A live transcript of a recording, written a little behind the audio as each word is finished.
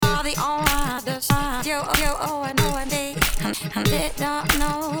the side. Yo, oh, I know I did. I'm dead, don't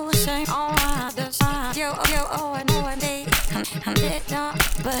know. Shame on the side. Yo, oh, I know I did. I'm dead,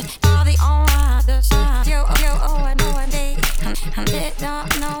 but all the on the side. Yo, oh, I know I did. I'm dead, don't